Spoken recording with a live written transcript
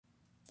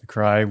The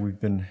cry we've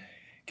been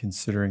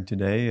considering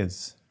today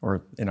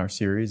or in our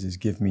series is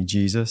Give Me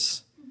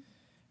Jesus.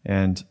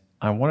 And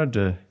I wanted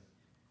to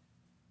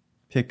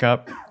pick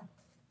up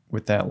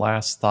with that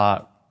last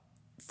thought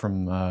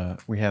from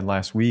we had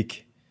last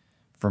week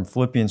from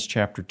Philippians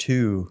chapter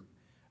 2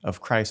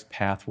 of Christ's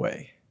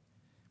pathway.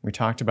 We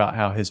talked about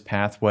how his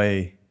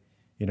pathway,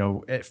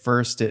 at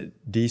first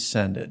it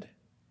descended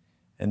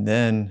and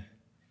then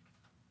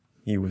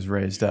he was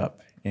raised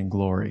up in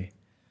glory.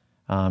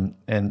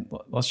 And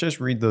let's just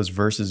read those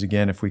verses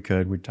again if we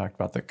could. We talked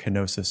about the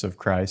kenosis of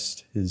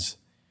Christ, his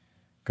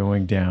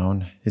going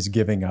down, his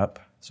giving up,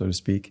 so to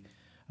speak.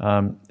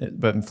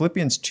 But in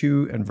Philippians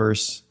 2 and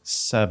verse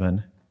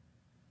 7,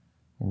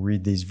 we'll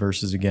read these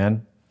verses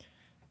again.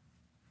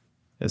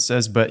 It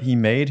says, "But he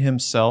made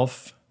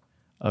himself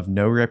of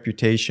no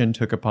reputation,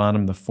 took upon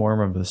him the form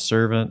of a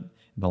servant,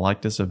 in the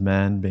likeness of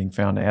men, being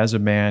found as a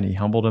man, he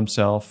humbled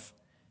himself,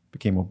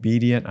 became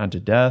obedient unto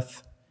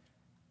death,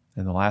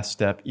 and the last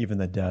step, even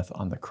the death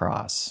on the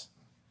cross."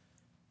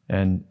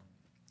 And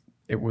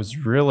it was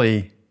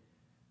really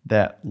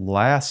that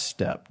last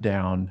step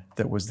down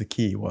that was the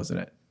key, wasn't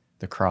it?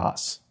 The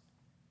cross.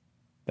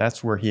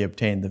 That's where he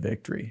obtained the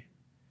victory.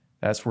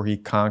 That's where he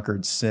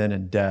conquered sin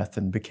and death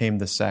and became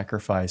the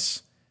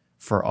sacrifice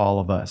for all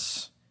of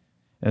us.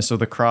 And so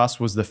the cross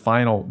was the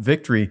final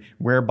victory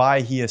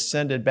whereby he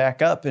ascended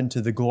back up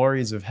into the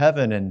glories of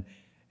heaven. And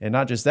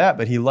not just that,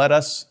 but he led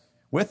us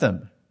with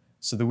him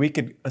so that we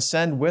could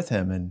ascend with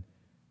him and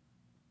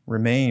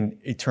remain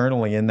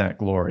eternally in that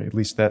glory. At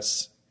least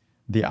that's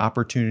the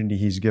opportunity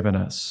he's given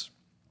us.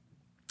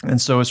 And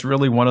so it's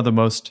really one of the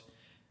most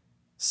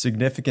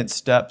significant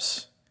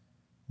steps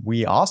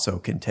we also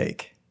can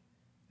take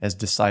as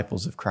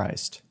disciples of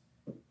Christ,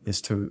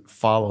 is to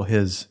follow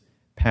his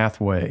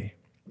pathway.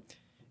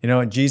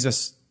 And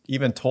Jesus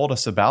even told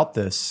us about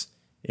this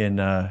in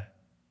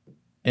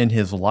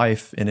his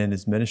life and in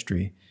his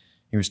ministry.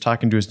 He was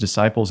talking to his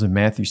disciples in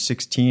Matthew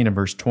 16 and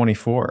verse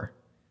 24.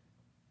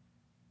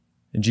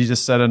 And Jesus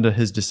said unto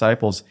his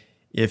disciples,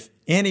 "If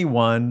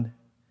anyone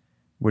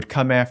would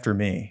come after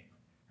me,"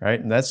 right?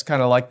 And that's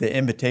kind of like the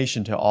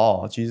invitation to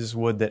all. Jesus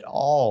would that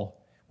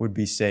all would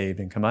be saved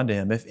and come unto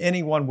him. "If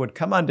anyone would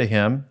come unto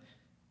him,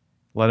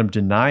 let him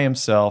deny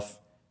himself,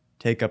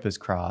 take up his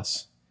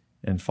cross,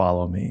 and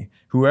follow me.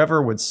 Whoever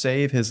would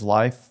save his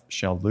life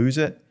shall lose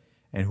it,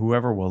 and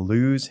whoever will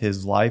lose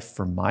his life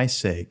for my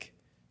sake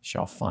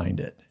shall find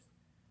it.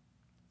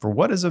 For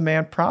what is a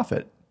man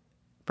profited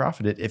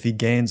if he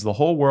gains the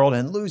whole world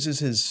and loses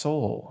his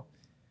soul?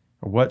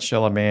 Or what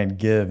shall a man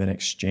give in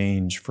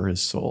exchange for his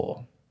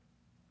soul?"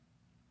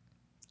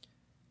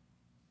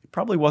 It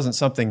probably wasn't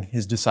something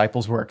his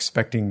disciples were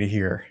expecting to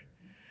hear,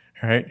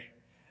 right?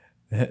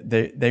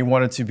 They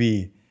wanted to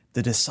be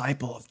the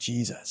disciple of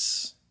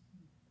Jesus,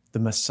 the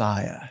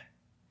Messiah.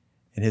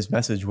 And his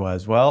message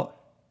was,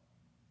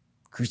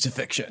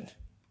 crucifixion.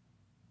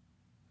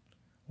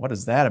 What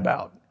is that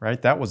about,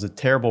 right? That was a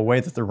terrible way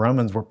that the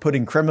Romans were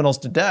putting criminals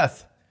to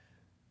death.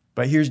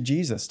 But here's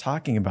Jesus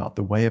talking about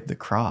the way of the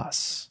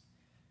cross.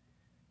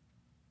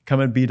 Come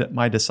and be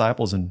my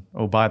disciples, and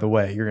oh, by the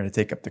way, you're going to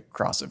take up the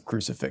cross of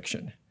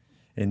crucifixion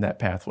in that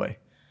pathway.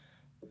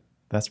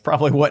 That's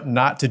probably what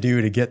not to do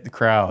to get the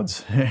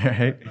crowds,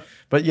 right?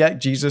 But yet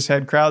Jesus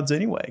had crowds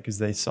anyway because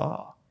they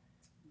saw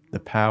the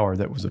power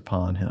that was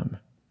upon him.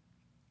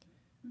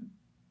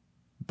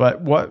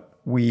 But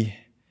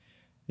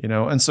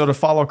and so to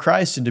follow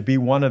Christ and to be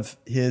one of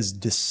his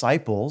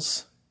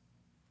disciples,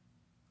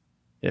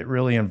 it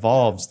really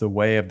involves the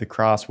way of the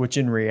cross, which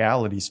in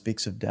reality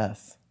speaks of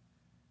death.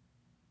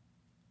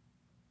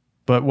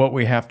 But what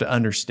we have to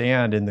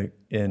understand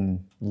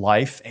in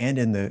life and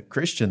in the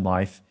Christian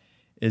life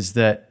is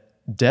that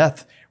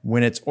death,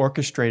 when it's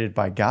orchestrated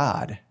by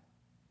God,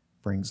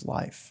 brings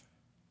life.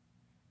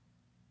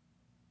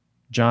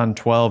 John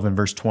 12 and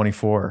verse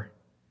 24,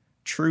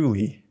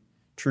 "Truly,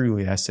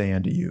 truly, I say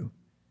unto you,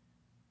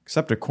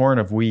 except a corn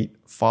of wheat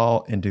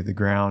fall into the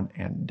ground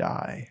and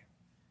die,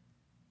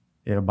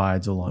 it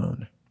abides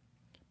alone.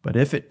 But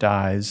if it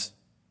dies,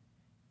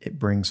 it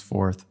brings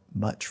forth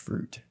much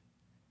fruit."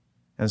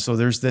 And so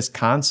there's this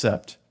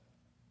concept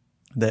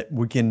that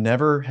we can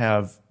never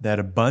have that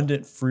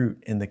abundant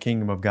fruit in the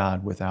kingdom of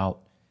God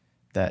without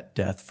that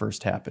death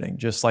first happening.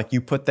 Just like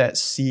you put that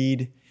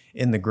seed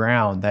in the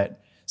ground,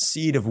 that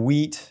seed of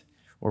wheat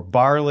or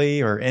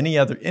barley or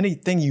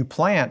anything you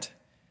plant,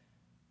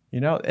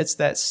 it's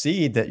that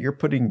seed that you're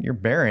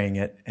burying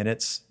it, and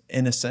it's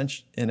in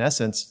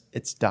essence,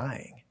 it's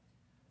dying.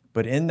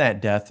 But in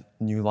that death,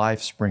 new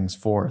life springs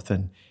forth.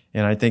 And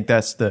I think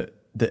that's the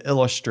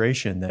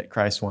illustration that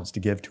Christ wants to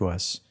give to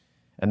us.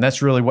 And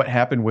that's really what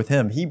happened with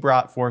him. He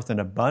brought forth an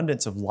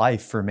abundance of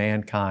life for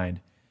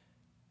mankind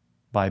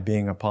by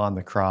being upon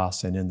the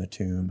cross and in the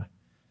tomb.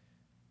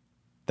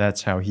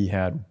 That's how he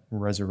had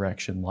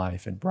resurrection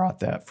life and brought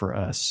that for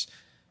us.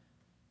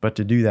 But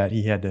to do that,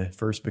 he had to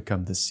first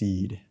become the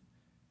seed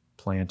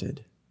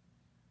planted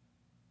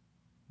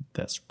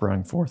that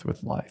sprung forth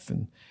with life.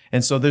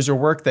 And so there's a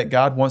work that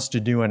God wants to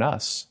do in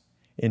us,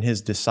 in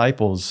his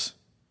disciples,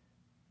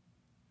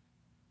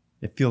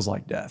 it feels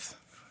like death,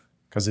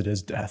 because it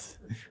is death.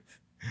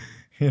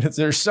 And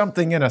there's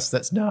something in us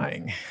that's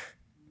dying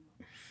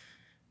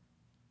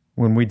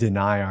when we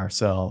deny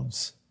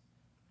ourselves.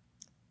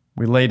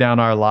 We lay down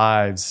our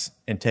lives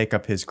and take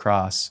up his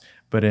cross,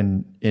 but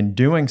in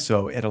doing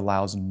so, it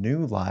allows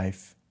new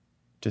life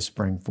to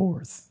spring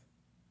forth.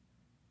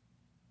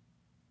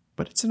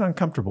 But it's an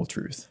uncomfortable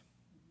truth.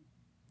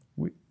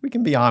 We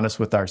can be honest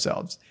with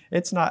ourselves.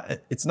 It's not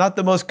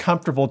the most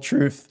comfortable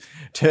truth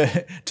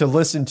to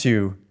listen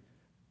to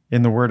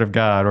in the Word of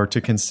God or to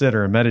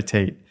consider and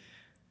meditate.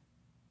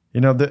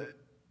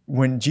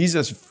 When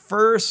Jesus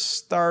first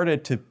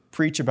started to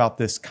preach about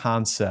this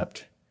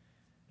concept,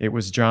 it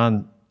was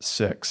John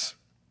 6.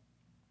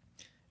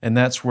 And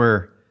that's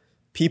where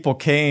people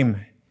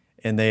came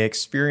and they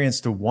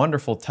experienced a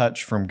wonderful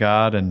touch from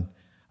God. And,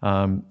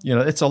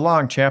 it's a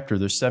long chapter.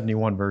 There's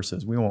 71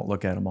 verses. We won't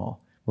look at them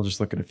all. We'll just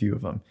look at a few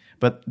of them.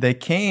 But they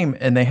came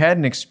and they had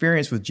an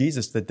experience with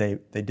Jesus that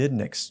they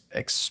didn't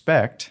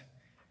expect.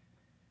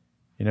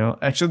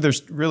 Actually,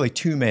 there's really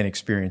two main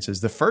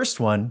experiences. The first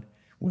one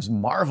was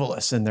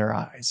marvelous in their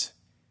eyes.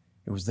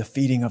 It was the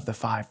feeding of the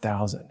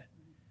 5,000.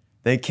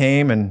 They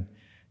came and,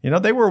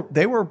 they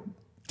were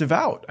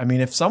devout. I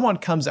mean, if someone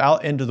comes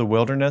out into the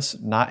wilderness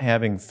not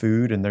having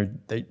food and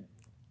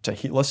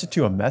to listen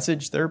to a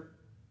message, they're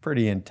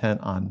pretty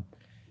intent on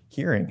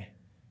hearing,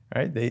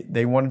 right?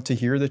 They wanted to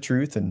hear the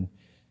truth and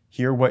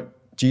hear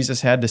what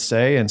Jesus had to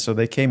say. And so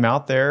they came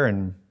out there,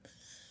 and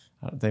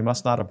they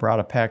must not have brought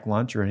a packed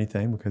lunch or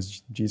anything,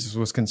 because Jesus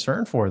was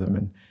concerned for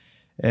them.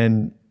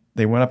 And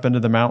they went up into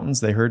the mountains,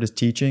 they heard his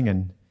teaching,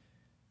 and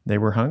they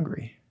were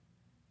hungry.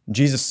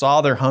 Jesus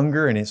saw their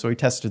hunger, and so he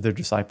tested their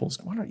disciples.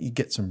 Why don't you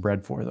get some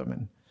bread for them?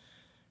 And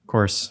of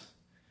course,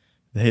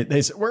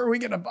 they said, where are we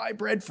going to buy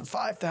bread for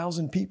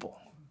 5,000 people?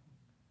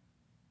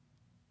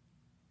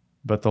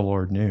 But the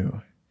Lord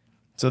knew.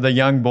 So the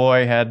young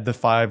boy had the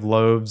 5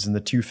 loaves and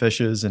the 2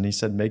 fishes, and he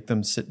said, make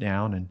them sit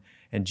down.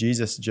 And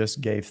Jesus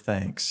just gave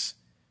thanks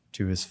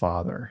to his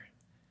Father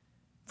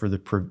for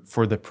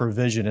the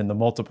provision and the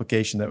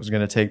multiplication that was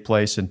going to take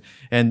place.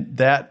 And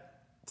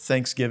that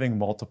thanksgiving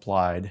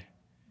multiplied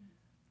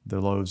the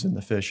loaves and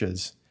the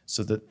fishes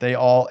so that they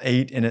all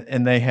ate,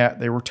 and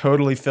they were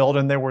totally filled,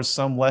 and there was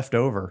some left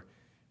over,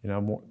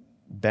 more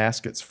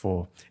baskets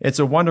full. It's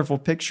a wonderful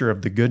picture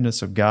of the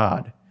goodness of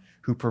God,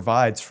 who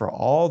provides for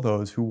all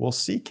those who will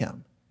seek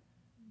him.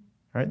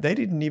 Right? They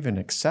didn't even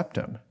accept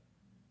him,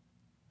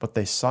 but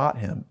they sought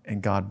him,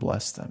 and God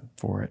blessed them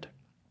for it.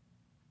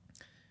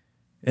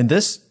 In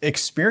this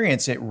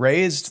experience, it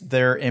raised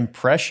their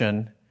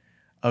impression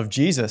of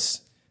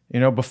Jesus.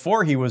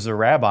 Before he was a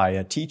rabbi,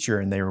 a teacher,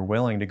 and they were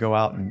willing to go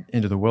out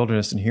into the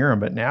wilderness and hear him.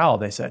 But now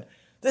they said,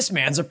 this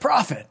man's a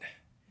prophet.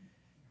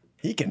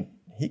 He can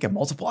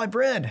multiply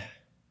bread.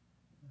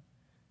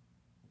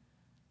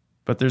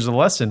 But there's a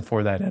lesson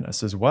for that in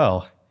us as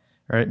well.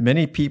 Right?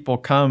 Many people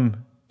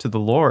come to the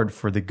Lord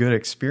for the good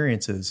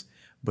experiences,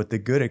 but the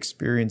good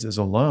experiences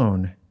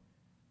alone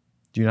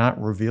do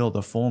not reveal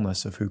the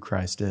fullness of who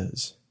Christ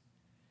is.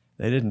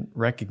 They didn't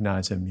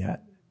recognize him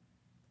yet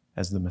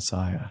as the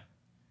Messiah.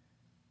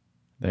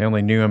 They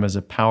only knew him as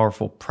a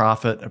powerful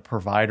prophet, a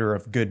provider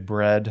of good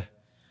bread.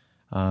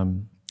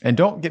 And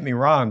don't get me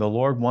wrong, the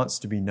Lord wants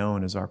to be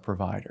known as our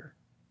provider.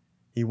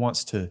 He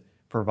wants to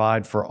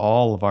provide for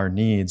all of our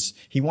needs.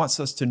 He wants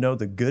us to know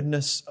the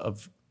goodness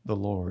of the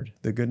Lord,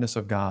 the goodness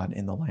of God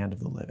in the land of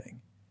the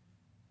living.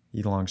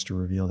 He longs to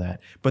reveal that.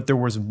 But there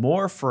was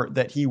more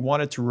that he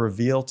wanted to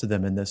reveal to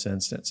them in this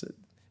instance,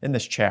 in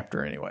this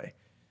chapter anyway.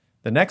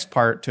 The next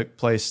part took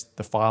place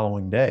the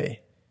following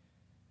day,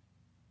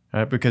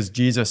 right? Because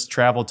Jesus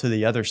traveled to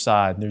the other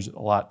side. And there's a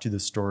lot to the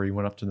story. He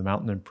went up to the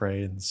mountain and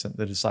prayed and sent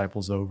the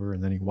disciples over,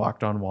 and then he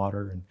walked on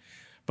water.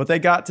 But they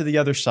got to the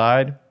other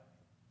side,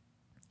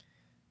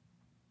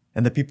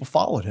 and the people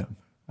followed him.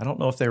 I don't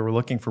know if they were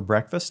looking for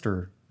breakfast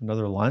or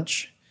another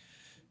lunch,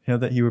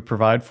 that he would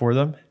provide for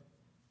them.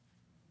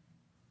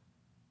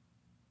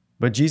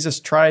 But Jesus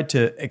tried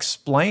to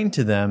explain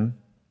to them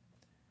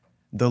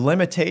the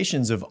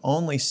limitations of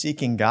only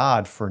seeking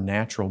God for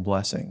natural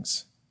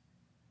blessings,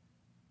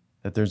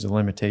 that there's a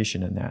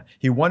limitation in that.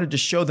 He wanted to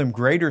show them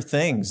greater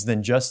things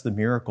than just the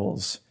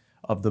miracles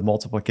of the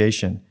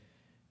multiplication.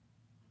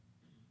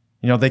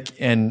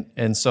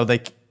 So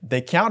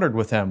they countered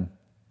with him.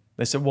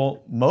 They said,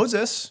 well,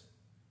 Moses,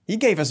 he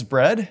gave us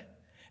bread.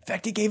 In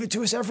fact, he gave it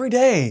to us every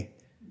day.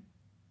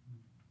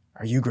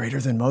 Are you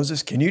greater than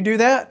Moses? Can you do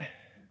that?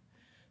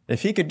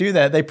 If he could do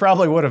that, they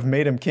probably would have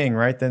made him king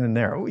right then and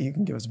there. Oh, you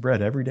can give us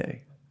bread every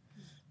day.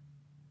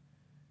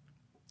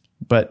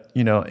 But,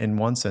 in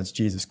one sense,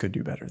 Jesus could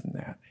do better than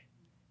that.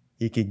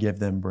 He could give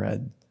them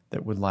bread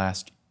that would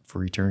last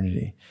for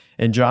eternity.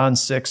 In John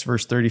 6,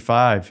 verse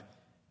 35,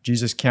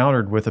 Jesus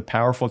countered with a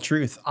powerful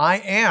truth. I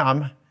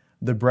am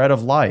the bread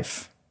of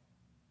life.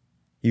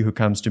 He who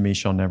comes to me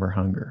shall never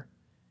hunger.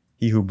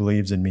 He who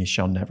believes in me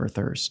shall never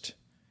thirst.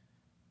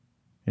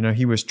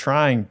 He was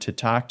trying to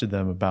talk to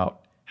them about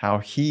how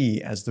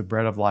he, as the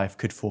bread of life,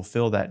 could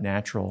fulfill that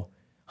natural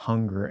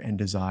hunger and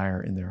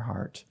desire in their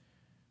heart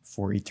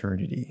for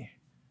eternity.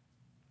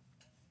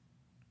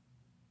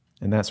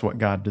 And that's what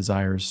God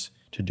desires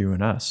to do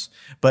in us.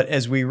 But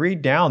as we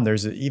read down,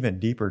 there's an even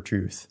deeper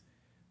truth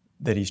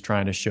that he's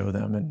trying to show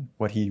them and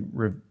what he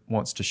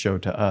wants to show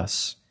to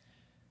us.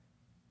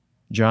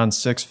 John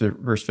 6,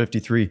 verse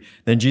 53,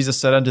 Then Jesus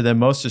said unto them,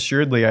 Most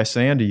assuredly I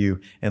say unto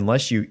you,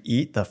 unless you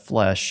eat the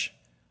flesh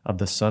of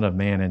the Son of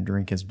Man and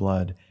drink his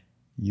blood,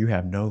 you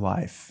have no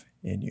life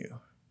in you.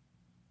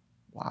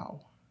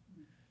 Wow.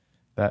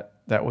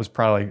 That was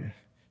probably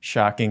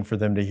shocking for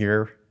them to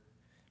hear.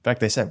 In fact,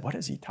 they said, what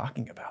is he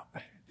talking about?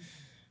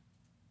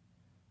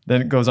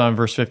 Then it goes on,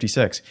 verse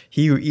 56.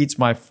 He who eats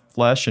my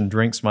flesh and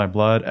drinks my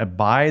blood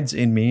abides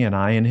in me and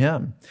I in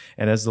him.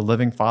 And as the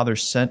living Father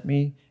sent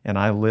me and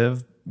I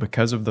live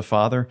because of the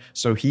Father,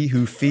 so he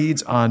who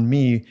feeds on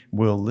me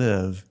will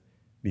live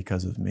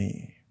because of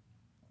me.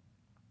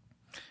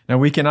 Now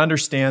we can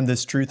understand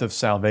this truth of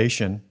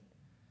salvation,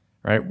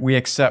 right? We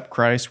accept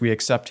Christ, we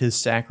accept his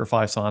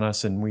sacrifice on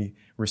us, and we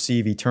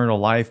receive eternal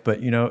life. But,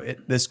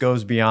 this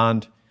goes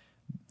beyond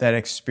that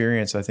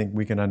experience. I think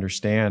we can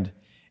understand.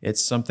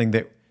 It's something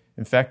that,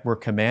 in fact, we're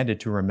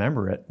commanded to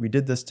remember it. We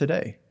did this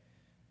today.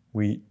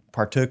 We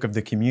partook of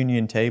the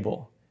communion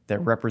table that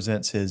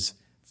represents his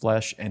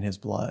flesh and his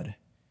blood.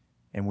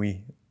 And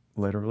we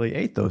literally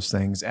ate those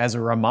things as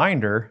a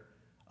reminder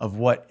of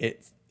what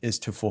it is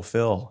to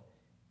fulfill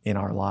in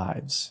our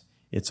lives.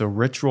 It's a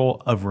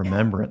ritual of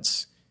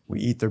remembrance. We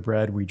eat the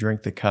bread, we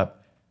drink the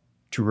cup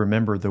to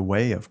remember the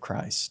way of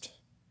Christ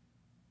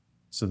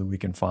so that we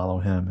can follow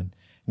him. And,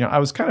 I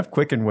was kind of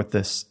quickened with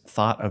this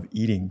thought of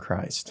eating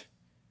Christ.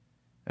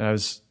 And I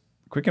was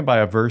quickened by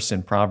a verse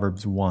in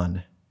Proverbs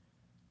 1.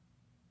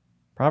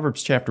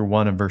 Proverbs chapter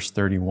 1 and verse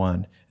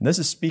 31. And this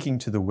is speaking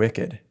to the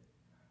wicked.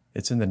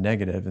 It's in the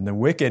negative. And the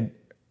wicked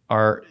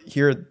are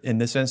here in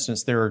this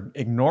instance, they're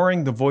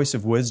ignoring the voice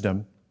of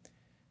wisdom.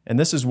 And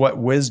this is what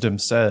wisdom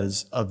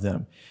says of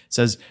them. It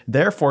says,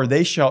 Therefore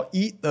they shall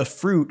eat the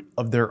fruit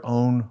of their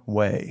own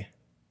way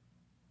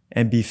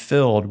and be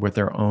filled with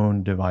their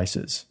own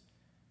devices.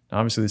 Now,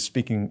 obviously, this is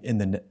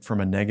speaking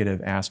from a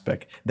negative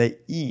aspect. They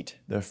eat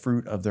the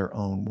fruit of their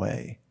own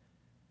way.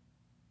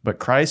 But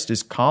Christ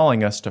is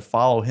calling us to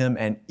follow him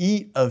and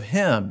eat of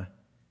him.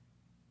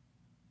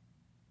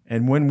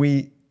 And when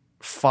we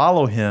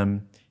follow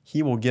him,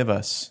 he will give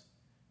us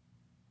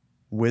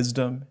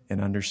wisdom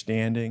and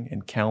understanding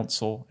and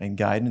counsel and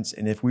guidance.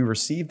 And if we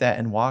receive that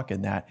and walk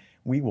in that,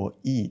 we will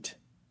eat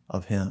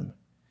of him.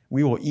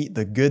 We will eat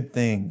the good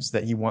things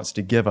that he wants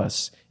to give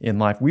us in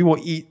life. We will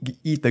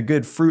eat the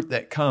good fruit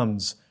that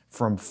comes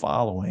from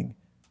following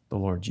the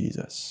Lord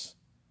Jesus.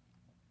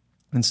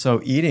 And so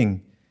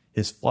eating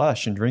his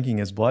flesh and drinking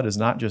his blood is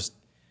not just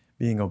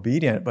being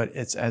obedient, but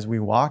it's as we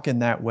walk in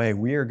that way,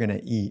 we are going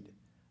to eat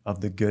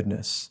of the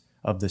goodness,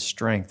 of the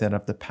strength, and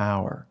of the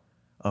power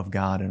of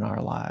God in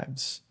our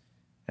lives.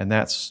 And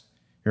that's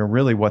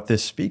really what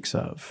this speaks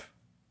of.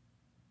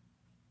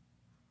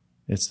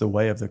 It's the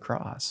way of the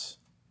cross.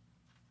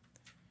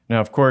 Now,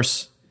 of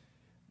course,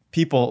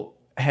 people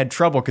had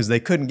trouble because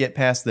they couldn't get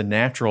past the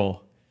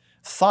natural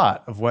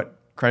thought of what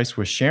Christ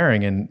was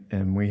sharing.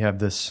 And we have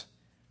this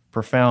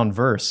profound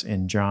verse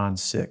in John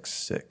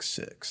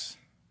 6:6.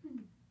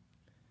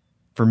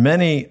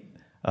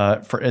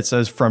 It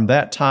says, From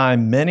that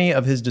time, many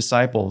of his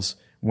disciples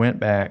went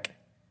back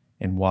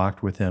and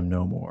walked with him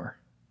no more.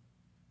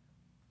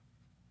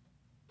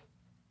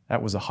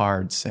 That was a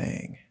hard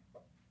saying.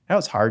 That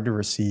was hard to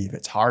receive.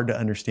 It's hard to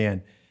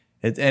understand.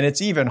 And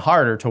it's even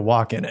harder to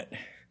walk in it.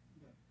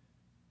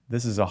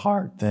 This is a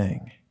hard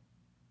thing.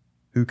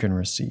 Who can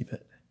receive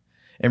it?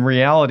 In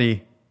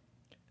reality,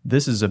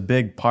 this is a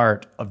big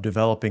part of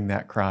developing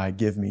that cry,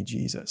 give me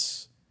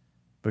Jesus.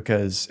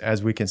 Because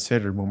as we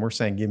considered, when we're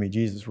saying give me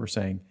Jesus, we're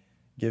saying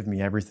give me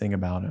everything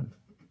about him.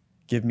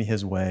 Give me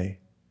his way.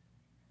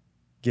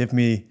 Give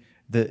me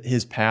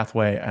his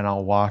pathway and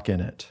I'll walk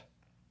in it.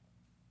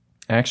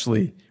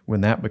 Actually,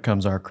 when that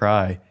becomes our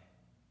cry,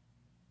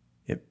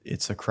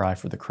 it's a cry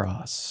for the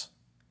cross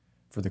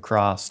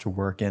to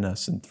work in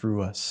us and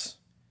through us,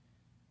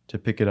 to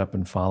pick it up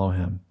and follow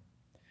him.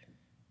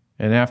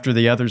 And after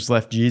the others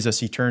left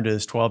Jesus, he turned to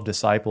his 12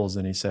 disciples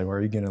and he said, Well,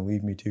 are you going to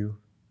leave me too?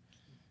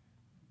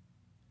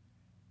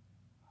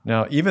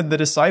 Now, even the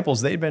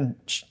disciples, they'd been,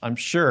 I'm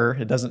sure,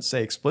 it doesn't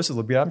say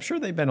explicitly, but I'm sure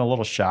they'd been a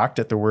little shocked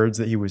at the words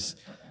that he was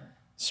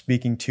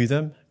speaking to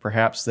them.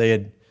 Perhaps they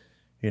had,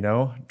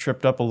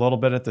 tripped up a little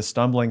bit at the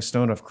stumbling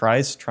stone of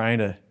Christ, trying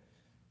to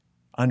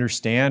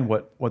understand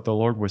what the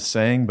Lord was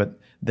saying. But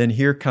then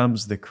here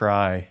comes the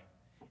cry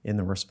in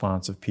the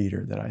response of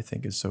Peter that I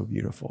think is so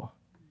beautiful.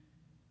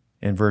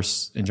 In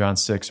John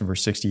 6 and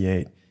verse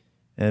 68,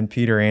 and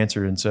Peter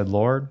answered and said,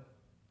 Lord,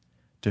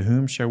 to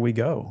whom shall we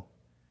go?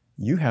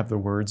 You have the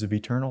words of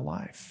eternal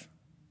life.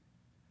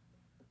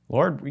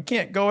 Lord, we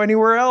can't go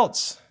anywhere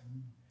else.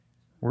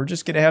 We're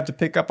just going to have to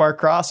pick up our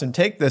cross and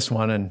take this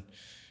one. And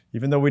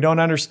even though we don't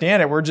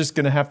understand it, we're just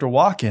going to have to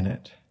walk in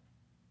it.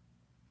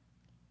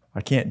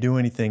 I can't do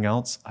anything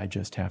else. I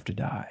just have to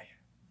die.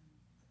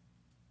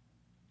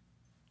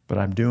 But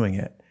I'm doing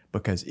it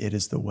because it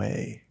is the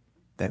way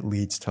that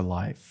leads to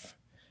life.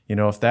 You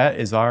know, if that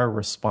is our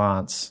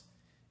response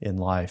in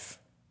life,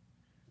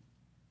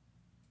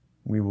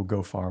 we will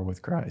go far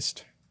with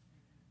Christ.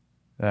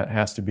 That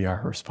has to be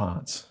our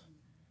response.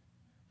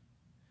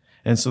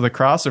 And so the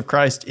cross of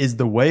Christ is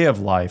the way of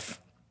life.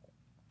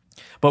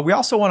 But we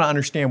also want to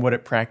understand what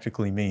it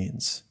practically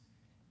means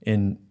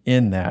in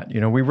that.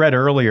 You know, we read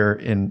earlier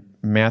in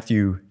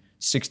Matthew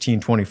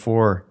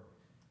 16:24,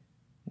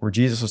 where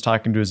Jesus was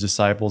talking to his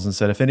disciples and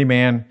said, if any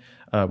man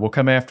will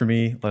come after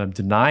me, let him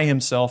deny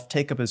himself,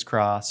 take up his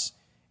cross,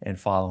 and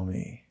follow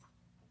me.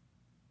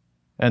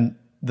 And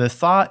the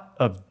thought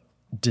of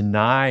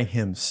deny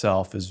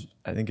himself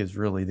I think is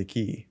really the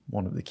key,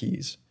 one of the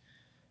keys.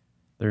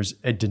 There's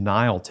a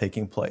denial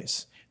taking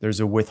place. There's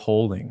a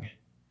withholding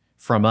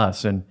from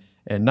us, and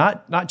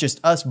not just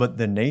us, but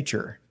the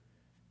nature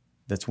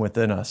that's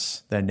within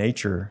us, that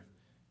nature,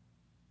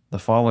 the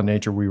fallen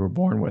nature we were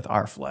born with,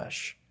 our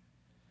flesh.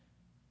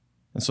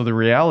 And so the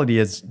reality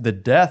is the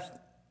death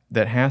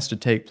that has to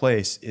take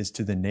place is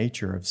to the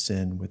nature of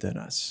sin within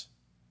us.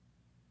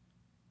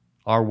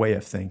 Our way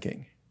of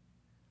thinking,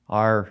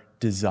 our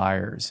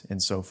desires,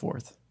 and so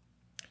forth.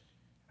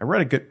 I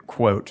read a good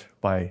quote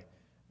by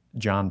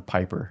John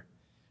Piper,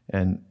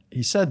 and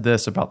he said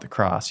this about the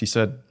cross. He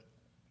said,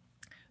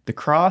 the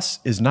cross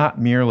is not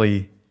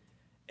merely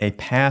a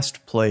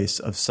past place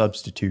of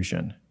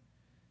substitution.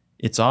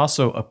 It's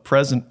also a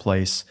present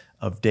place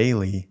of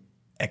daily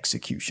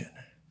execution.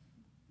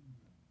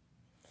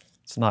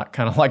 It's not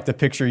kind of like the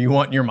picture you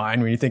want in your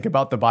mind when you think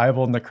about the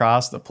Bible and the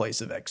cross, the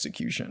place of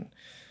execution.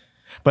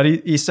 But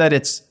he said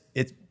it's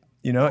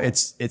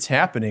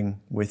happening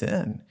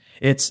within.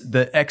 It's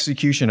the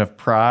execution of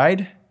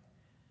pride,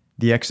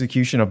 the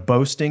execution of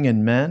boasting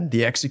in men,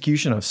 the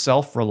execution of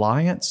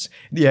self-reliance,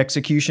 the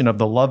execution of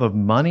the love of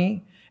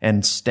money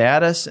and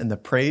status and the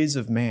praise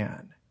of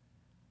man.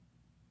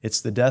 It's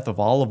the death of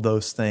all of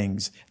those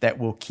things that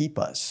will keep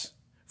us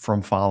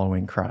from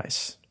following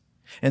Christ.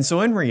 And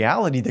so in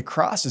reality, the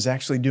cross is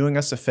actually doing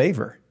us a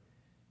favor.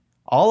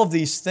 All of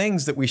these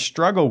things that we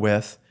struggle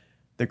with,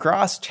 the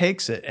cross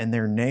takes it and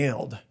they're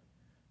nailed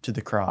to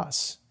the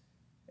cross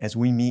as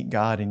we meet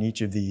God in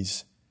each of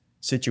these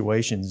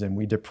situations and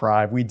we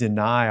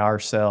deny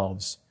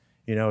ourselves.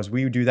 You know, as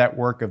we do that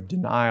work of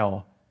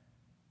denial,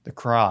 the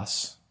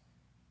cross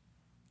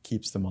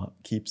keeps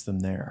them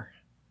there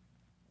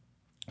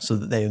so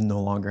that they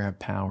no longer have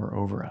power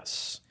over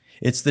us.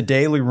 It's the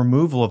daily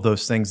removal of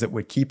those things that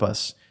would keep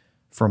us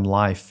from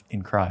life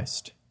in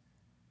Christ.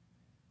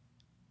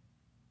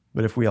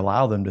 But if we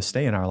allow them to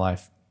stay in our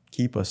life,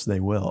 keep us, they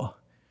will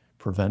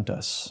prevent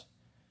us.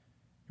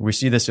 We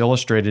see this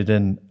illustrated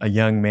in a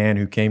young man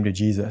who came to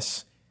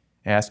Jesus,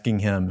 asking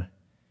him,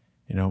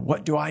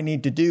 what do I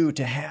need to do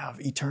to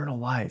have eternal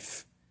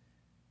life?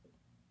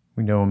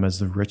 We know him as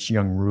the rich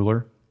young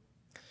ruler.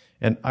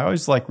 And I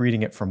always like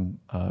reading it from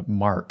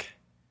Mark.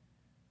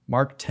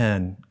 Mark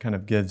 10 kind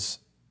of gives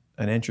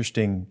an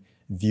interesting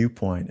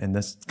viewpoint, and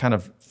this kind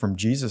of from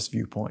Jesus'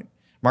 viewpoint.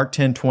 Mark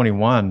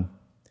 10:21,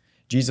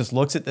 Jesus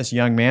looks at this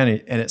young man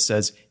and it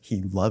says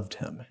he loved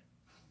him.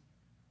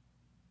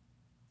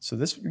 So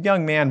this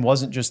young man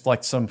wasn't just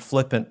like some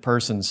flippant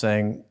person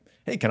saying,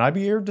 hey, can I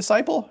be your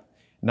disciple?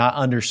 Not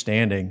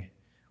understanding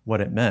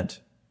what it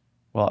meant.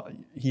 Well,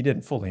 he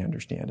didn't fully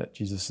understand it.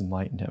 Jesus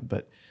enlightened him.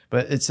 But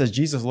it says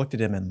Jesus looked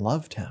at him and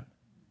loved him.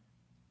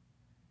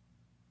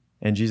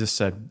 And Jesus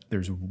said,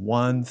 there's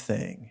one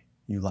thing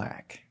you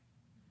lack.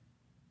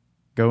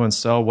 Go and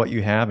sell what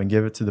you have and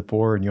give it to the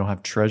poor, and you'll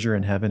have treasure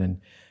in heaven, and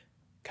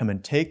come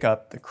and take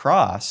up the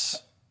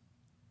cross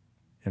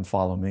and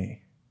follow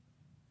me.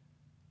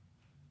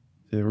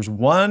 There was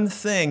one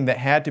thing that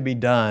had to be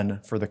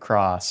done for the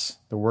cross,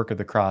 the work of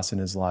the cross in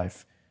his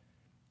life.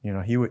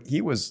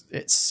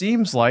 It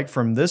seems like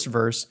from this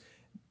verse,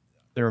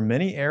 there are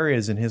many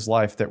areas in his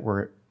life that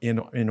were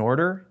in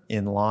order,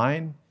 in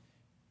line.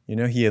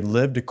 He had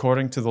lived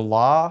according to the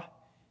law.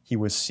 He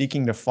was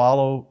seeking to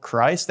follow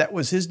Christ. That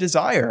was his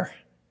desire.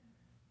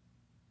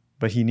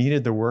 But he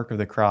needed the work of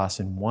the cross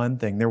in one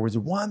thing. There was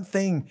one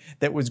thing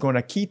that was going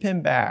to keep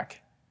him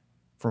back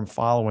from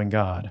following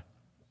God.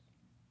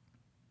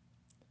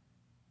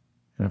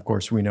 And of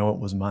course, we know it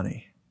was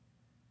money.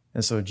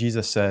 And so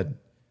Jesus said,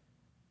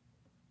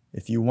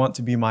 if you want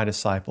to be my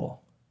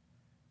disciple,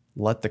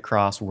 let the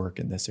cross work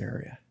in this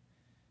area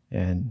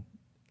and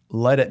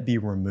let it be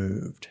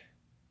removed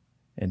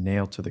and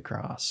nailed to the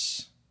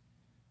cross.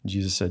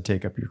 Jesus said,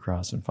 take up your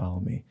cross and follow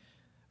me.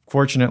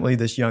 Fortunately,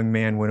 this young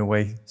man went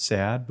away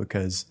sad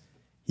because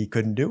he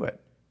couldn't do it.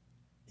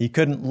 He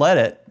couldn't let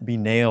it be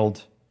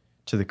nailed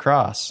to the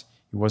cross.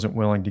 He wasn't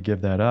willing to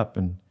give that up.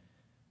 And,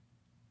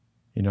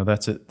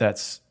 that's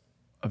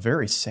a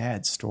very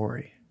sad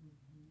story.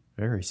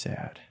 Very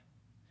sad.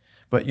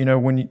 But,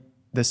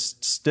 this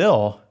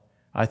still,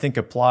 I think,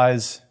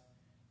 applies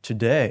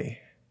today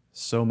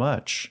so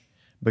much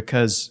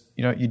because,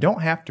 you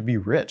don't have to be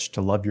rich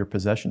to love your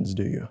possessions,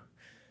 do you?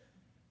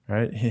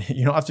 Right?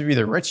 You don't have to be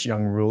the rich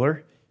young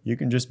ruler. You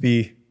can just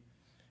be,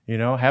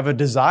 have a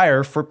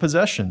desire for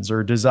possessions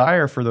or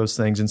desire for those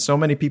things. And so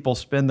many people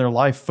spend their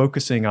life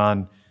focusing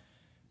on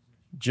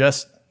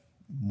just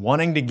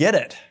wanting to get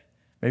it.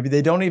 Maybe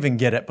they don't even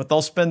get it, but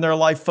they'll spend their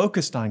life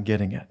focused on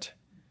getting it.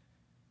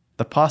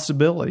 The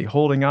possibility,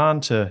 holding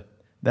on to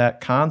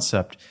that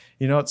concept.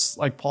 It's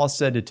like Paul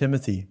said to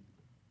Timothy,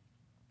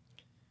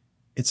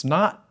 it's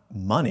not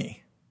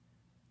money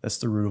that's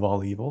the root of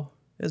all evil,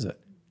 is it?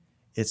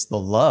 It's the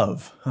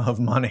love of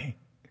money.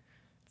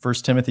 1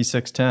 Timothy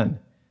 6:10.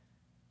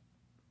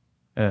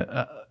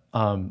 I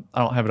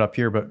don't have it up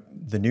here, but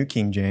the New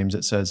King James,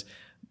 it says,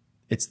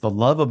 it's the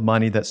love of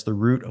money that's the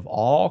root of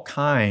all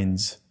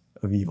kinds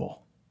of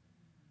evil.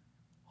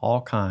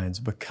 All kinds,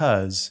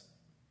 because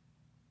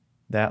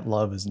that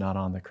love is not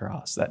on the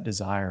cross. That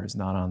desire is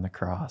not on the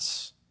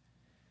cross.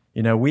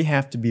 We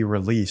have to be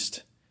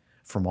released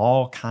from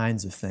all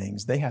kinds of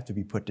things. They have to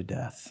be put to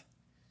death.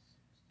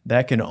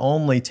 That can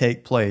only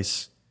take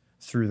place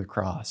through the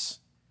cross.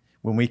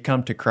 When we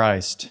come to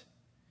Christ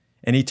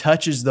and He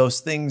touches those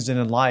things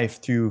in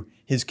life through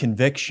His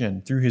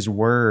conviction, through His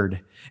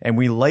word, and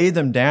we lay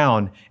them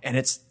down,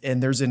 and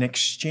there's an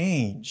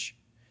exchange.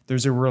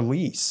 There's a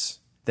release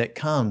that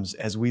comes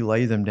as we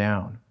lay them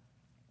down.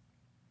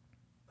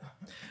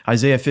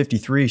 Isaiah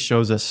 53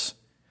 shows us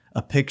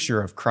a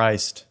picture of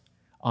Christ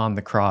on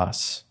the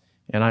cross.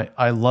 And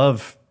I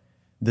love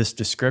this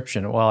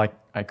description. Well,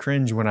 I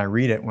cringe when I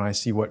read it, when I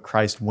see what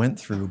Christ went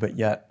through, but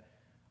yet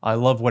I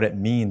love what it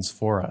means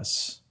for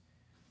us,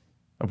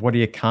 of what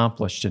He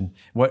accomplished and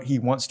what He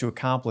wants to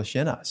accomplish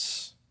in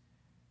us.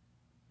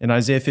 In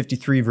Isaiah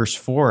 53, verse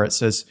 4, it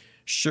says,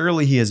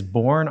 "Surely He has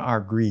borne our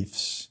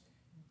griefs.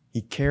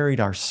 He carried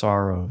our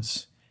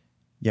sorrows,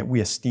 yet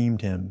we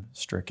esteemed Him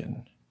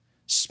stricken.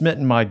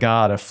 Smitten by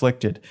God,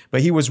 afflicted.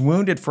 But He was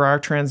wounded for our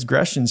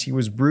transgressions. He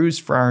was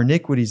bruised for our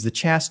iniquities. The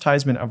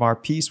chastisement of our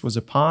peace was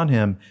upon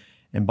Him,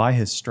 and by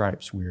His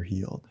stripes we are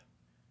healed."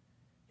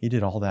 He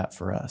did all that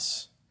for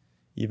us,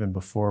 even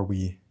before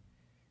we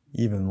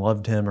even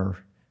loved Him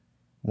or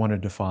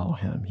wanted to follow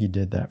Him. He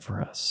did that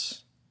for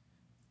us.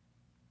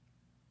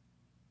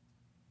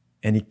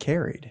 And He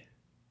carried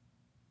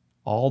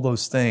all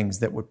those things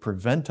that would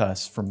prevent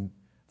us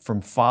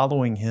from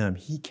following Him.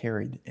 He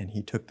carried and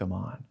He took them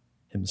on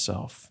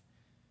Himself.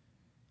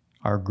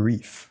 Our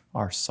grief,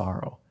 our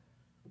sorrow.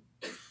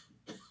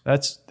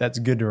 That's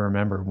good to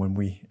remember when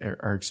we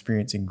are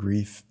experiencing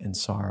grief and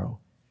sorrow,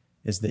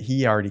 is that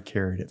He already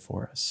carried it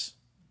for us.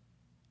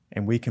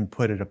 And we can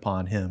put it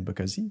upon Him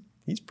because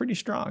He's pretty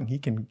strong. He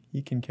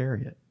can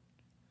carry it.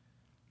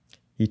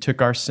 He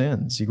took our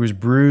sins. He was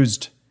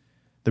bruised.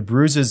 The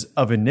bruises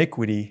of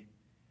iniquity,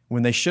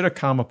 when they should have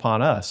come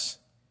upon us,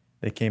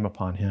 they came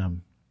upon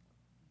Him.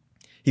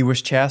 He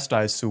was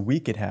chastised so we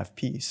could have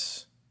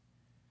peace.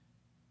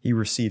 He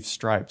received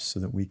stripes so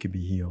that we could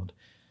be healed.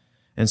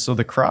 And so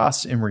the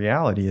cross, in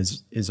reality,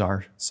 is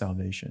our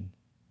salvation.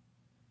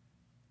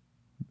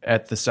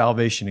 At the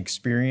salvation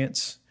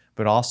experience,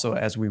 but also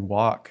as we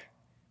walk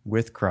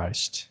with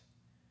Christ.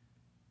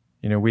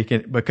 We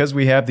can, because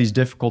we have these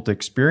difficult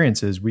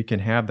experiences, we can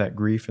have that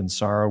grief and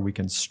sorrow. We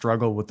can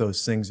struggle with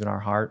those things in our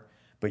heart,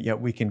 but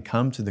yet we can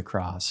come to the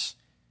cross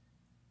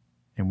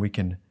and we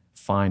can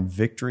find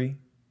victory.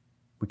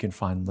 We can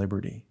find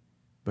liberty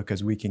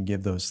because we can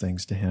give those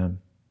things to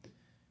Him.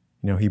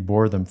 He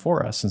bore them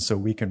for us, and so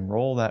we can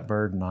roll that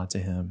burden onto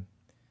Him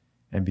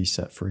and be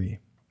set free.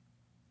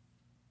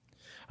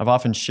 I've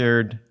often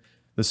shared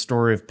the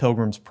story of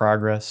Pilgrim's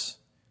Progress,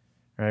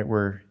 right,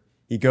 where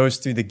he goes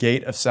through the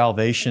gate of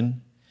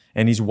salvation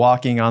and he's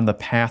walking on the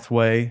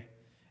pathway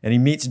and he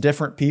meets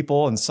different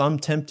people, and some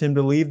tempt him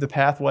to leave the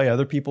pathway,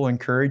 other people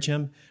encourage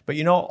him. But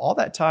all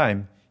that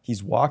time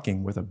he's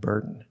walking with a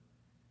burden,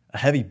 a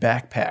heavy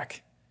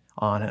backpack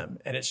on him,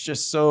 and it's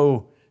just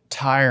so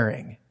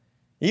tiring.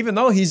 Even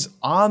though he's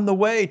on the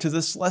way to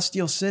the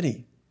celestial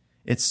city,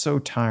 it's so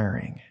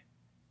tiring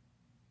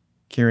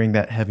carrying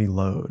that heavy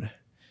load.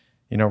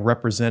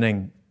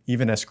 Representing,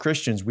 even as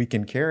Christians, we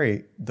can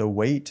carry the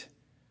weight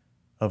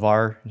of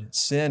our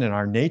sin and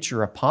our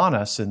nature upon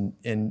us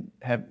and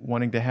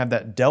wanting to have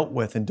that dealt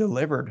with and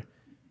delivered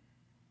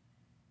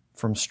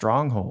from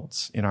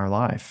strongholds in our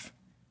life.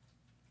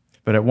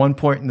 But at one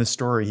point in the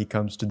story, he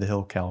comes to the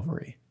hill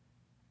Calvary.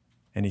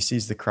 And he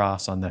sees the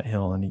cross on that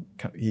hill, and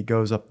he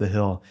goes up the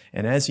hill.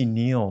 And as he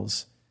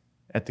kneels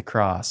at the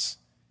cross,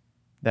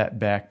 that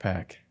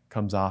backpack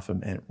comes off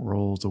him and it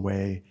rolls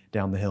away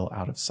down the hill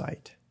out of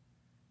sight.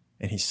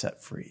 And he's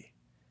set free.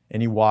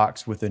 And he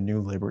walks with a new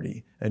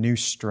liberty, a new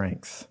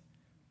strength.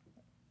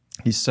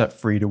 He's set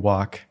free to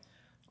walk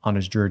on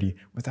his journey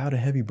without a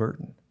heavy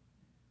burden.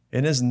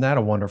 And isn't that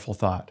a wonderful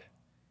thought?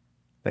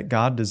 That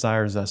God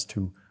desires us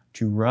to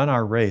run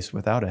our race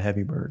without a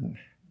heavy burden,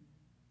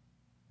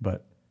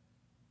 but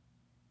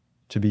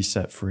to be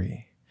set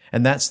free.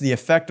 And that's the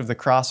effect of the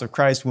cross of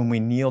Christ when we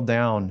kneel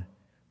down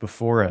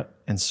before it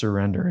and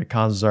surrender. It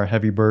causes our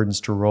heavy burdens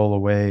to roll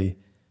away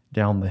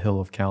down the hill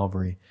of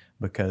Calvary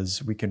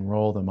because we can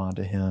roll them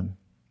onto Him.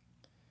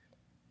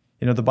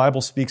 The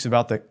Bible speaks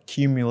about the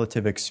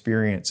cumulative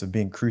experience of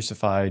being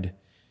crucified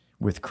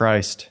with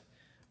Christ,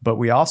 but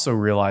we also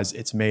realize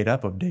it's made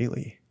up of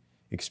daily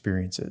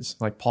experiences.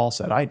 Like Paul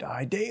said, I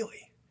die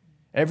daily.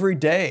 Every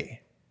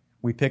day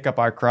we pick up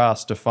our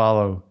cross to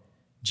follow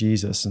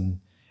Jesus.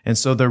 And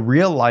so the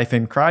real life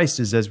in Christ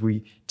is as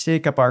we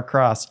take up our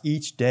cross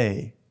each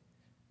day,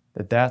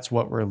 that's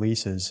what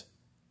releases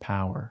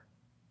power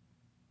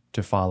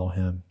to follow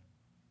him.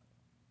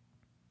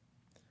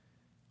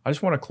 I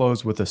just want to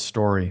close with a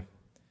story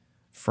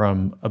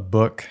from a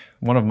book.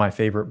 One of my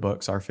favorite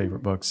books, our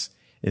favorite books,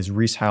 is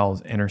Rees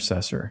Howells'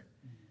 Intercessor.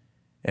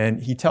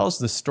 And he tells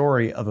the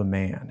story of a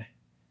man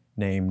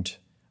named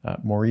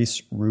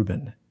Maurice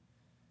Rubin.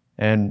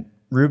 And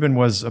Rubin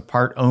was a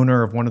part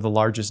owner of one of the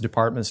largest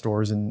department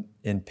stores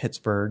in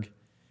Pittsburgh.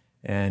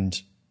 And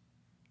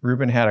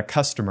Rubin had a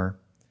customer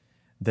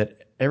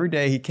that every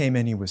day he came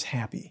in, he was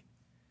happy.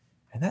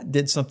 And that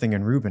did something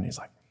in Rubin. He's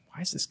like,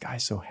 why is this guy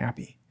so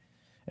happy?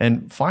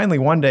 And finally,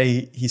 one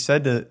day, he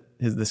said to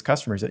this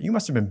customer, he said, you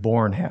must have been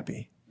born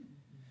happy.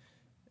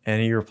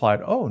 And he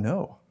replied, oh,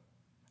 no,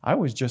 I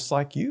was just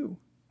like you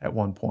at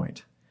one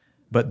point.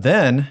 But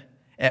then,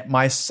 at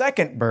my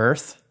second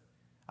birth,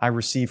 I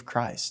received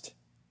Christ,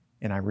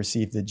 and I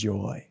received the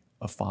joy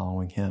of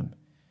following him.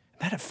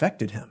 That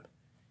affected him.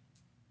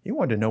 He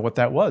wanted to know what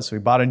that was. So he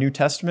bought a New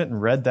Testament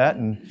and read that,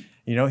 and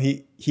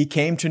he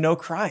came to know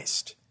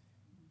Christ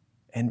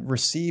and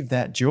received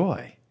that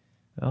joy.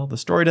 Well, the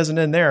story doesn't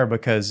end there,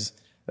 because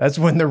that's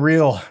when the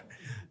real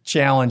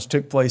challenge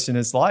took place in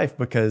his life,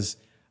 because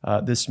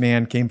this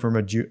man came from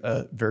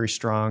a very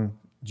strong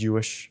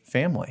Jewish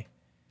family.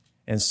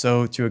 And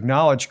so to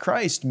acknowledge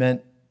Christ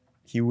meant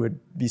he would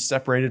be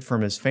separated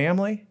from his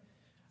family,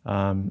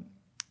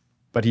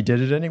 but he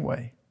did it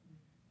anyway.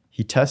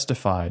 He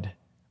testified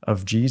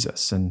of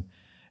Jesus. And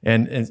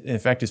in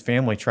fact, his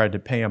family tried to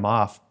pay him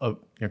off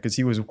because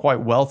he was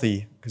quite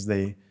wealthy, because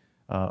they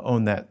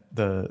owned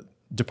the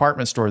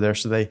department store there.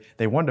 So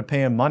they wanted to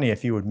pay him money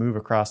if he would move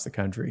across the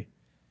country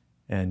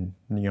and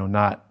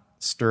not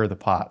stir the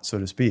pot, so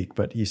to speak.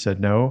 But he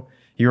said no.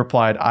 He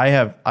replied, I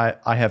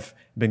have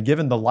been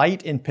given the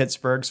light in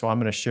Pittsburgh, so I'm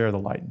going to share the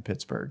light in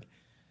Pittsburgh.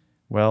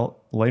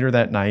 Well, later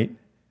that night,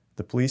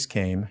 the police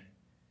came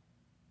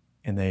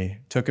and they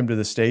took him to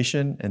the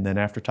station, and then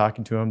after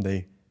talking to him,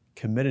 they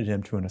committed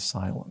him to an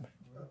asylum.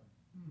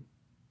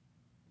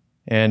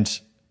 And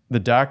the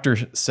doctor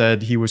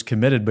said he was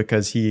committed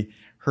because he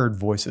heard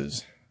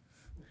voices.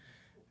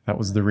 That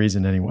was the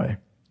reason anyway.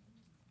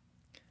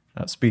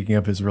 Speaking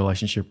of his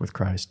relationship with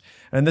Christ.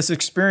 And this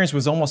experience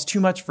was almost too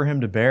much for him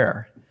to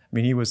bear. I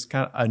mean, he was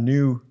kind of a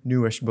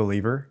newish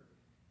believer.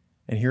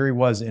 And here he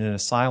was in an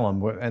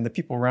asylum, and the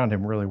people around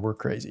him really were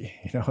crazy,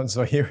 and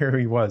so here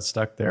he was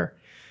stuck there.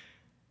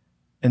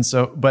 And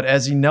so, but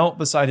as he knelt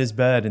beside his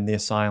bed in the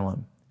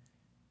asylum,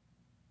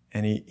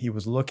 and he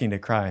was looking to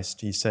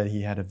Christ, he said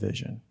he had a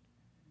vision.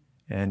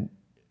 And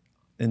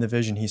in the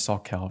vision, he saw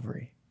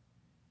Calvary.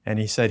 And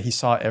he said he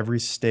saw every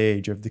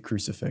stage of the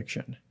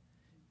crucifixion.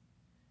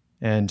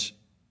 And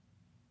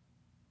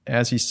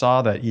as he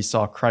saw that, he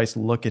saw Christ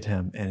look at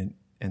him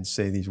and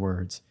say these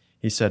words.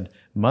 He said,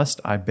 must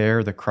I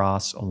bear the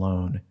cross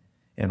alone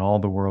and all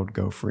the world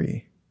go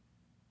free?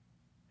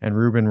 And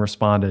Reuben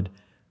responded,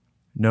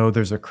 no,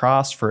 there's a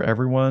cross for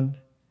everyone,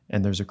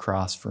 and there's a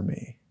cross for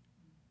me.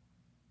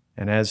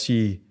 And as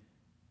he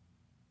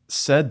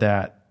said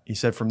that, he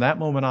said from that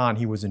moment on,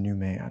 he was a new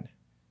man,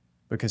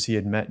 because he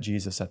had met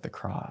Jesus at the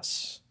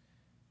cross.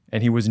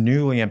 And he was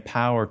newly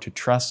empowered to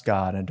trust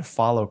God and to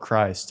follow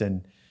Christ.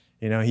 And,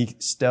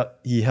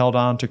 he held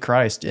on to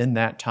Christ in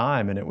that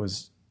time, and it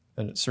was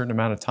a certain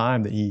amount of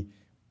time that he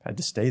had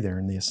to stay there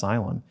in the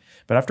asylum.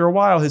 But after a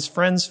while, his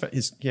friends,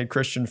 he had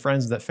Christian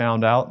friends that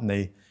found out, and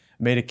they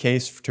made a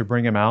case to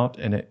bring him out,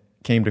 and it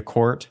came to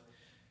court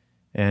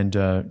and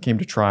came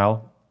to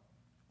trial.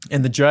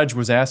 And the judge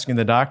was asking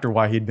the doctor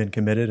why he'd been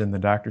committed, and the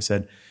doctor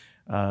said,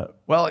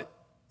 well,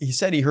 he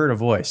said he heard a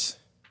voice.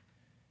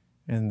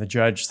 And the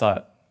judge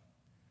thought,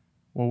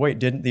 well, wait,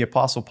 didn't the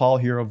Apostle Paul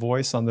hear a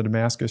voice on the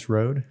Damascus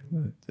Road?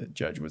 The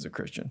judge was a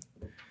Christian.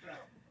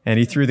 And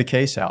he threw the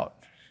case out.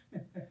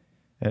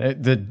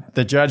 And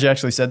the judge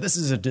actually said, this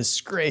is a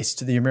disgrace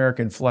to the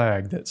American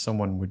flag that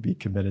someone would be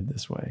committed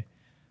this way.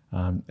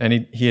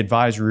 And he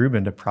advised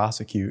Reuben to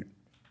prosecute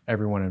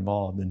everyone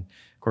involved. And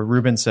of course,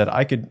 Reuben said,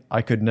 I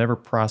could never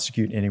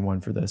prosecute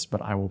anyone for this,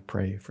 but I will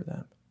pray for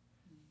them.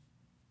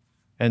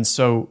 And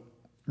so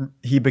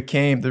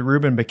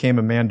Reuben became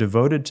a man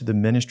devoted to the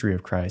ministry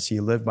of Christ. He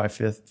lived by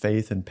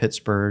faith in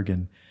Pittsburgh.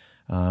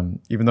 And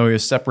even though he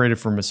was separated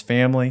from his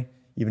family,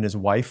 even his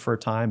wife for a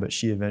time, but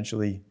she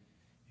eventually,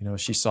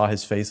 she saw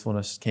his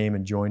faithfulness, came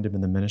and joined him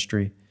in the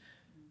ministry.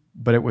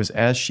 But it was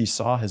as she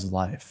saw his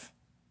life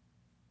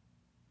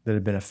that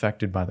had been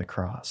affected by the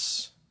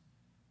cross.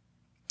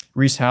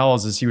 Rees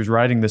Howells, as he was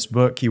writing this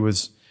book, he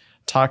was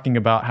talking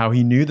about how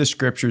he knew the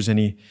scriptures and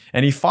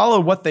he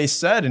followed what they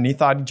said, and he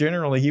thought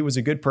generally he was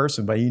a good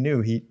person, but he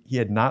knew he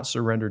had not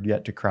surrendered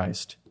yet to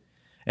Christ.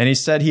 And he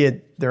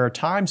said there are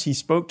times he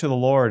spoke to the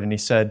Lord and he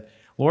said,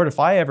 Lord, if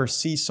I ever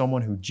see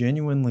someone who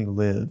genuinely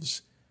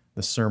lives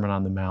the Sermon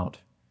on the Mount,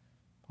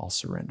 I'll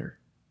surrender.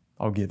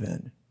 I'll give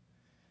in.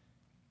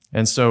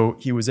 And so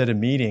he was at a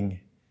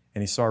meeting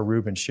and he saw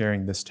Reuben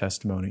sharing this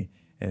testimony,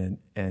 and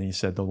he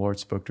said, the Lord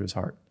spoke to his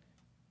heart.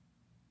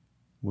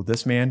 Will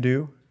this man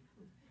do?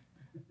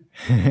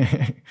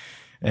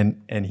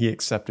 and he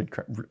accepted,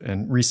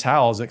 and Rees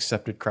Howells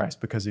accepted Christ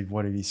because of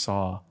what he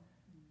saw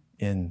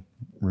in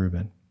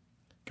Reuben.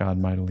 God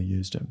mightily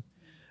used him.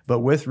 But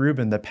with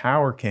Reuben, the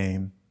power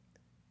came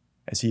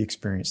as he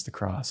experienced the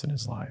cross in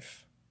his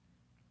life.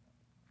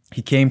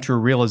 He came to a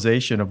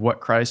realization of what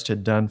Christ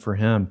had done for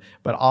him,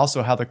 but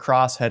also how the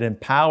cross had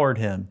empowered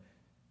him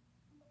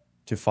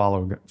to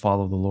follow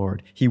the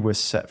Lord. He was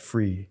set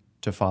free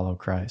to follow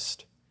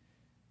Christ.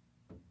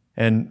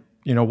 And,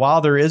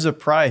 while there is a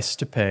price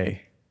to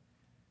pay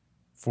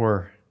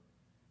for,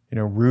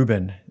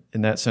 Reuben,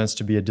 in that sense,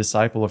 to be a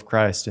disciple of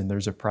Christ, and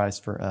there's a price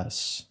for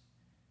us.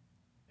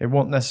 It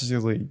won't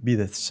necessarily be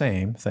the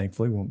same,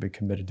 thankfully. We won't be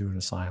committed to an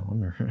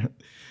asylum.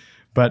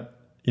 But,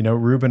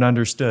 Reuben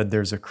understood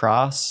there's a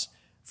cross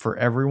for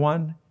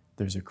everyone.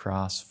 There's a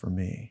cross for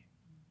me.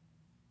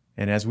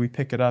 And as we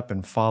pick it up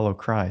and follow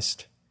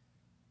Christ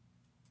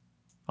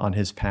on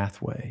his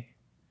pathway,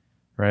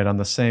 right, on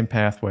the same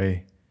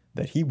pathway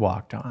that he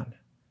walked on,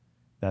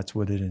 that's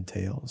what it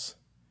entails.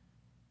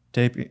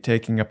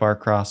 Taking up our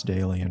cross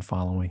daily and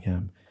following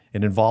him.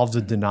 It involves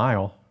a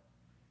denial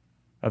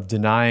of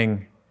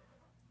denying,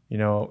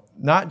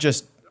 not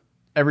just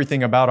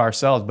everything about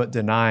ourselves, but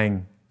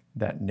denying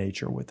that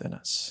nature within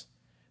us,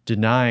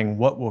 denying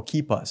what will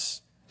keep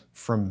us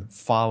from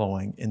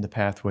following in the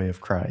pathway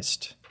of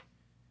Christ.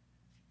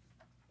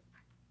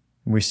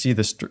 And we see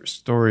the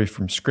story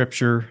from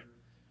Scripture,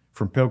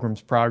 from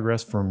Pilgrim's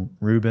Progress, from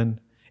Reuben.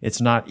 It's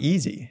not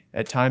easy.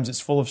 At times it's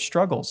full of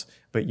struggles,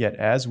 but yet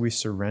as we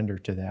surrender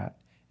to that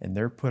and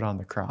they're put on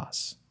the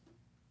cross,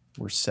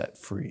 we're set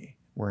free.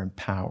 We're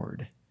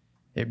empowered.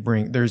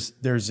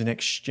 There's an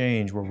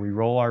exchange where we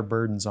roll our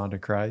burdens onto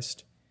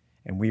Christ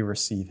and we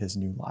receive his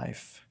new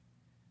life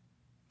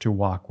to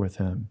walk with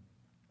him.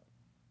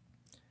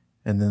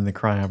 And then the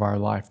cry of our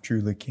life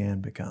truly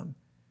can become,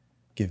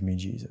 give me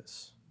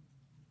Jesus.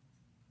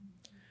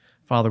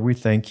 Father, we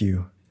thank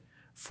you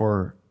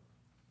for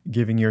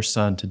giving your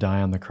Son to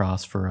die on the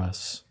cross for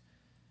us,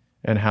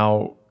 and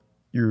how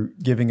you're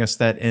giving us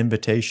that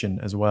invitation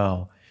as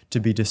well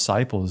to be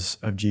disciples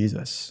of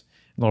Jesus.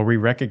 Lord, we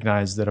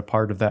recognize that a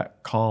part of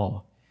that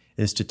call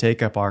is to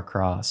take up our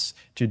cross,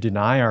 to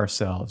deny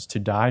ourselves, to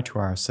die to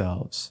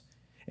ourselves,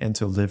 and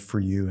to live for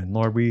you. And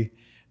Lord, we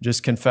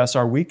just confess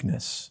our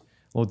weakness,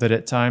 Lord, that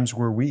at times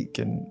we're weak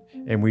and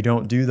we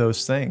don't do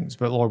those things.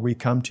 But Lord, we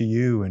come to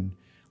you, and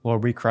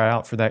Lord, we cry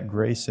out for that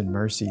grace and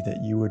mercy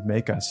that you would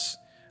make us,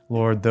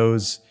 Lord,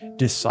 those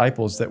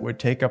disciples that would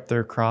take up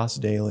their cross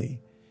daily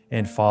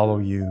and follow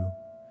you.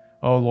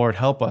 Oh, Lord,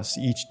 help us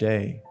each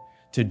day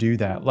to do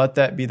that. Let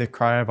that be the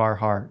cry of our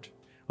heart.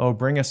 Oh,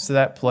 bring us to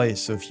that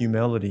place of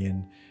humility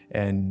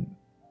and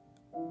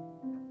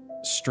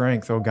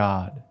strength, oh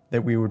God,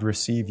 that we would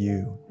receive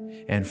you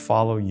and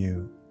follow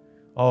you.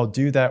 Oh,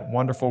 do that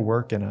wonderful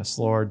work in us,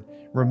 Lord.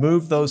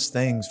 Remove those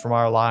things from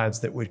our lives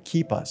that would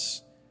keep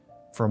us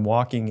from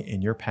walking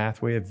in your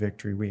pathway of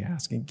victory, we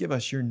ask. And give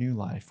us your new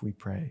life, we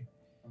pray.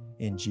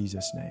 In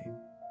Jesus' name.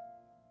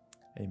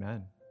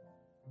 Amen.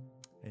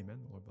 Amen.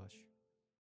 The Lord bless you.